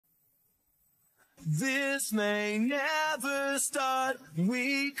This may never start.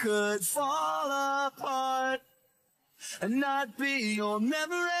 We could fall apart and not be your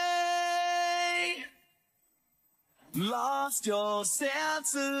memory. Lost your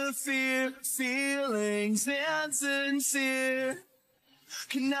sense of fear, feelings insincere.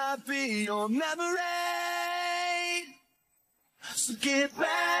 Cannot be your memory. So get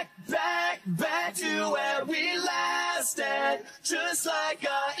back, back, back to where we lasted. Just like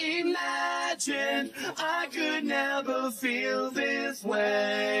I imagined, I could never feel this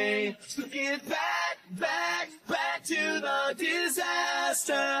way. So get back, back, back to the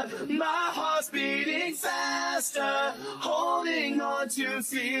disaster. My heart's beating faster, holding on to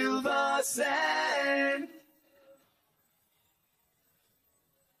feel the same.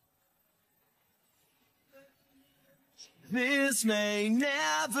 This may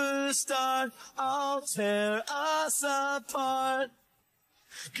never start. I'll tear us apart.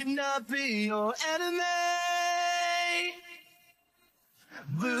 Cannot be your enemy.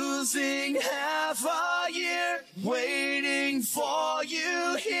 Losing half a year, waiting for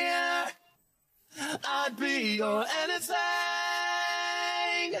you here. I'd be your anything.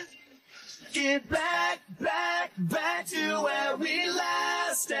 Get back, back, back to where we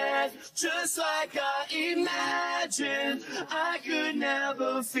lasted. Just like I imagined, I could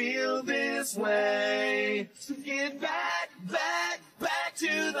never feel this way. So get back, back, back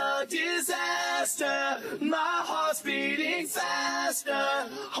to the disaster. My heart's beating faster,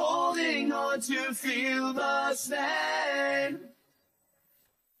 holding on to feel the same.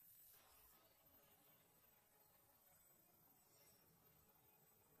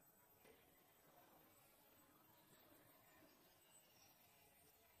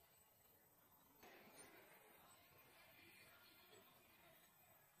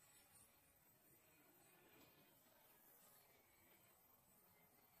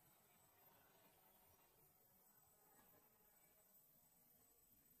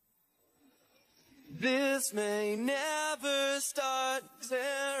 This may never start.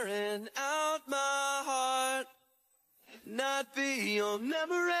 Tearing out my heart, not be your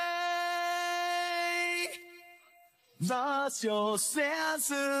memory. Lost your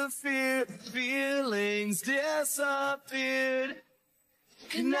sense of fear, feelings disappeared.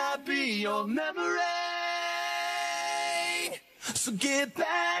 Cannot be your memory. So get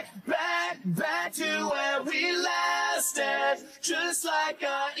back, back, back to where we lasted. Just like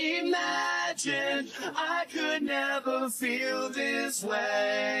I imagined, I could never feel this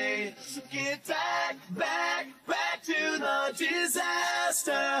way. So get back, back, back to the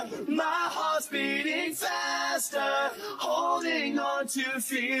disaster. My heart's beating faster, holding on to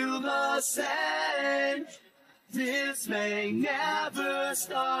feel the same. This may never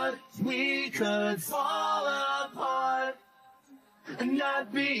start. We could fall apart and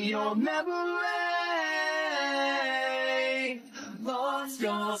not be your memory. Lost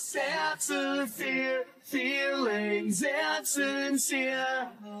your sense of fear, feelings insincere.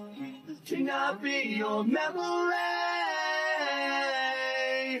 Cannot be your memory.